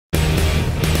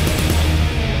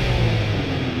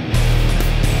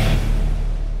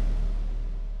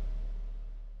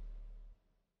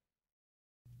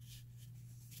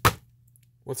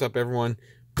What's up, everyone?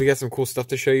 We got some cool stuff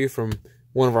to show you from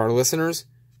one of our listeners.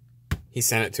 He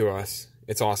sent it to us.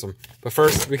 It's awesome. But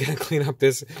first, we gotta clean up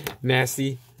this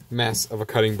nasty mess of a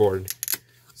cutting board.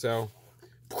 So,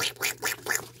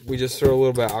 we just throw a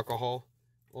little bit of alcohol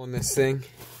on this thing.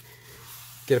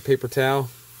 Get a paper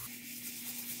towel.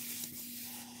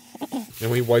 And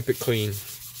we wipe it clean.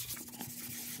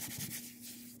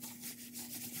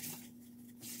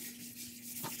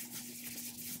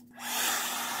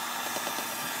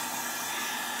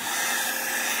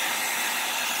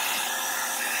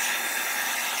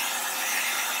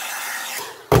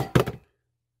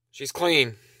 She's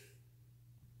clean.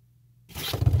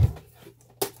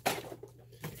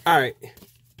 Alright,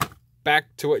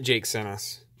 back to what Jake sent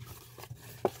us.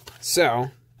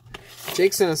 So,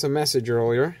 Jake sent us a message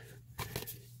earlier,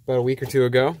 about a week or two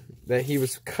ago, that he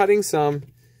was cutting some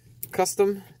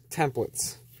custom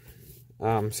templates.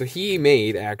 So he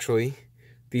made, actually,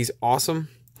 these awesome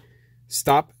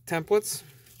stop templates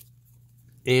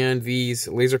and these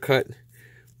laser cut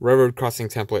railroad crossing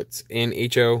templates in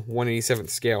HO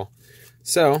 1/87th scale.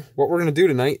 So what we're going to do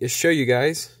tonight is show you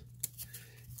guys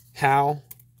how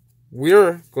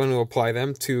we're going to apply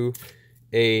them to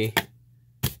a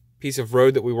piece of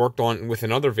road that we worked on with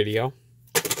another video.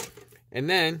 And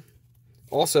then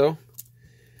also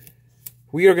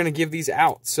we are going to give these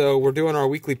out. So we're doing our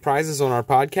weekly prizes on our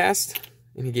podcast,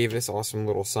 and he gave this awesome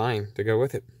little sign to go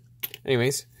with it.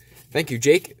 Anyways, thank you,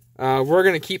 Jake. We're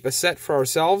going to keep a set for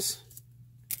ourselves.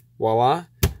 Voila.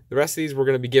 The rest of these we're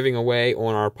going to be giving away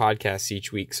on our podcasts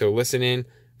each week. So listen in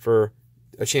for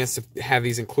a chance to have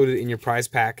these included in your prize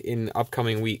pack in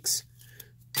upcoming weeks.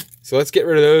 So let's get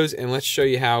rid of those and let's show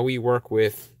you how we work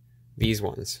with these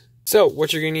ones. So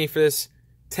what you're going to need for this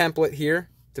template here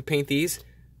to paint these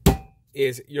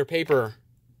is your paper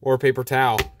or a paper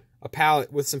towel, a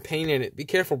palette with some paint in it. Be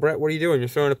careful, Brett. What are you doing? You're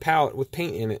throwing a palette with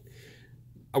paint in it.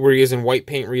 We're using white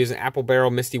paint. We're using Apple Barrel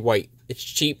Misty White. It's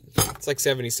cheap. It's like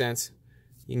 70 cents.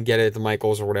 You can get it at the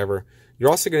Michaels or whatever. You're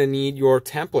also going to need your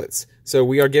templates. So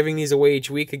we are giving these away each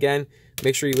week. Again,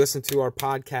 make sure you listen to our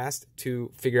podcast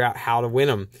to figure out how to win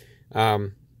them.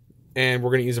 And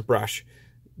we're going to use a brush.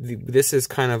 This is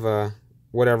kind of a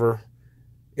whatever.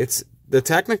 It's the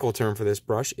technical term for this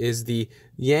brush is the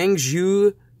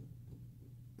Yangzhou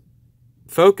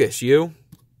Focus. The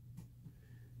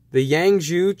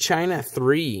Yangzhou China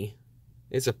 3.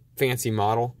 It's a fancy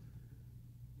model.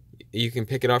 You can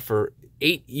pick it up for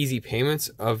 8 easy payments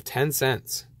of 10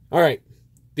 cents. All right.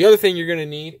 The other thing you're going to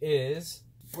need is,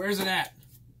 where's it at?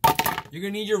 You're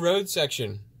going to need your road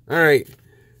section. All right.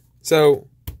 So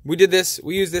we did this.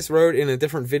 We used this road in a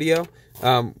different video.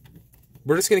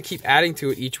 We're just going to keep adding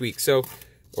to it each week. So,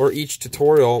 or each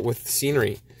tutorial with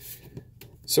scenery.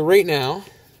 So right now,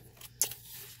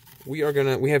 we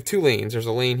have 2 lanes. There's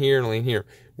a lane here and a lane here.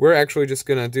 We're actually just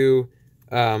going to do,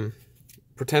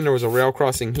 pretend there was a rail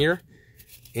crossing here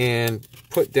and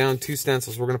put down 2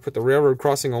 stencils. We're going to put the railroad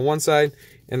crossing on one side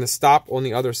and the stop on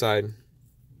the other side,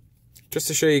 just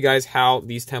to show you guys how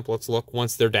these templates look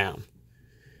once they're down.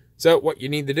 So what you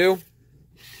need to do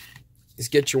is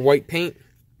get your white paint,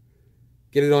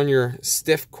 get it on your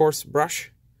stiff, coarse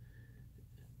brush,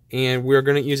 and we're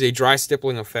going to use a dry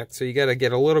stippling effect. So you got to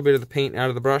get a little bit of the paint out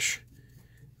of the brush.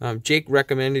 Jake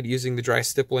recommended using the dry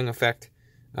stippling effect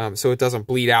so it doesn't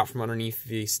bleed out from underneath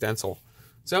the stencil.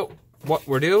 So what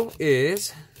we'll do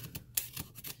is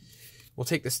we'll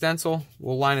take the stencil,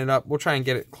 we'll line it up, we'll try and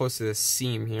get it close to this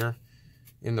seam here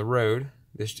in the road,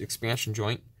 this expansion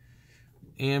joint,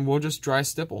 and we'll just dry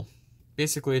stipple.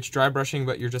 Basically it's dry brushing,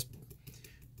 but you're just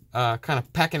kind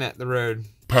of pecking at the road.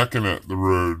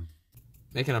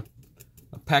 Making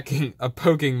a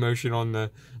poking motion on the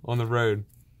road.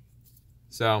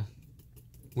 So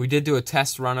we did do a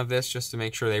test run of this just to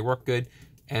make sure they work good,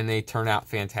 and they turn out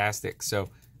fantastic. So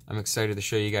I'm excited to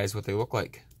show you guys what they look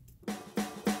like.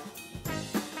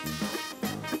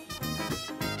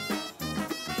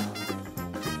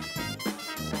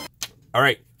 All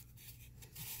right,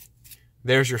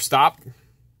 there's your stop.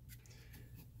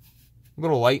 A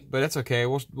little light, but that's okay.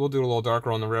 We'll do it a little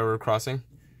darker on the railroad crossing.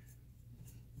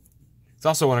 It's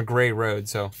also on a gray road,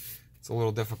 so it's a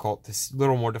little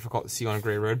more difficult to see on a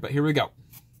gray road. But here we go.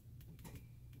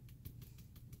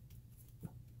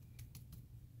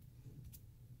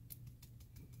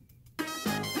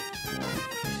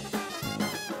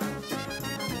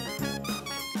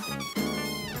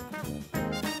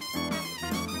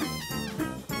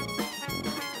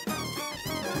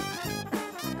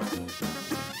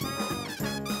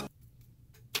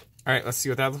 All right, let's see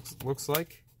what that looks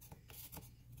like.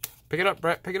 Pick it up,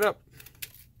 Brett. Pick it up.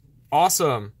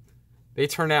 Awesome. They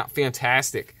turned out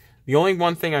fantastic. The only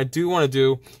one thing I do want to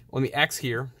do on the X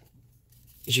here,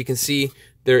 as you can see,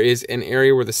 there is an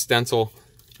area where the stencil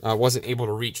wasn't able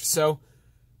to reach. So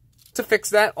to fix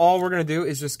that, all we're going to do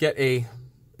is just get a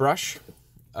brush,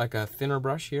 like a thinner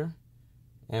brush here,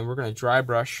 and we're going to dry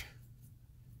brush,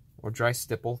 or dry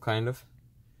stipple, kind of,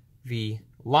 the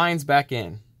lines back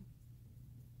in.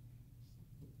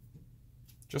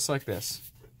 Just like this.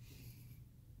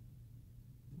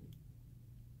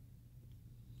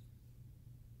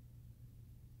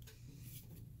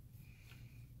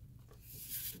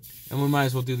 And we might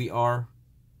as well do the R,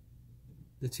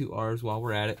 the two R's while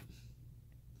we're at it.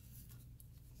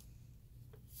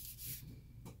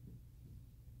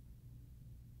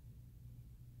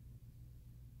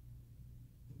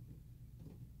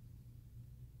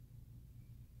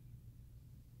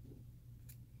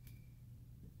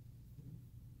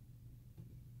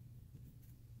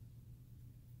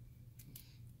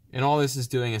 And all this is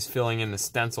doing is filling in the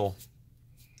stencil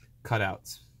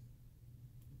cutouts.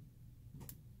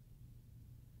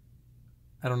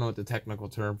 I don't know what the technical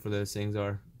term for those things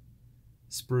are.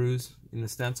 Sprues in the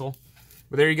stencil.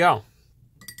 But there you go.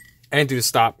 I didn't do the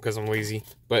stop because I'm lazy.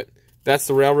 But that's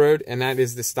the railroad, and that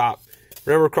is the stop.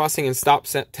 Railroad crossing and stop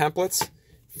templates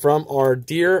from our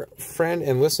dear friend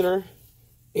and listener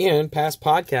and past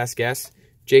podcast guest,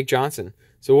 Jake Johnson.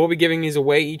 So we'll be giving these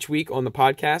away each week on the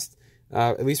podcast.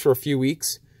 At least for a few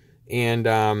weeks, and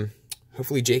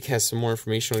hopefully Jake has some more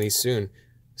information on these soon.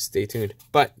 Stay tuned.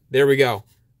 But there we go.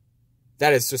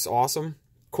 That is just awesome.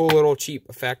 Cool little cheap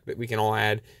effect that we can all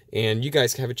add, and you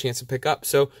guys can have a chance to pick up.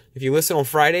 So if you listen on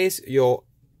Fridays, you'll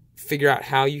figure out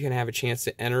how you can have a chance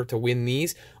to enter to win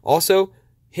these. Also,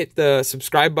 hit the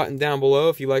subscribe button down below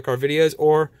if you like our videos,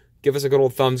 or give us a good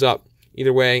old thumbs up.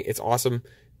 Either way, it's awesome,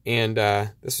 and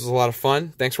this was a lot of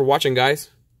fun. Thanks for watching, guys.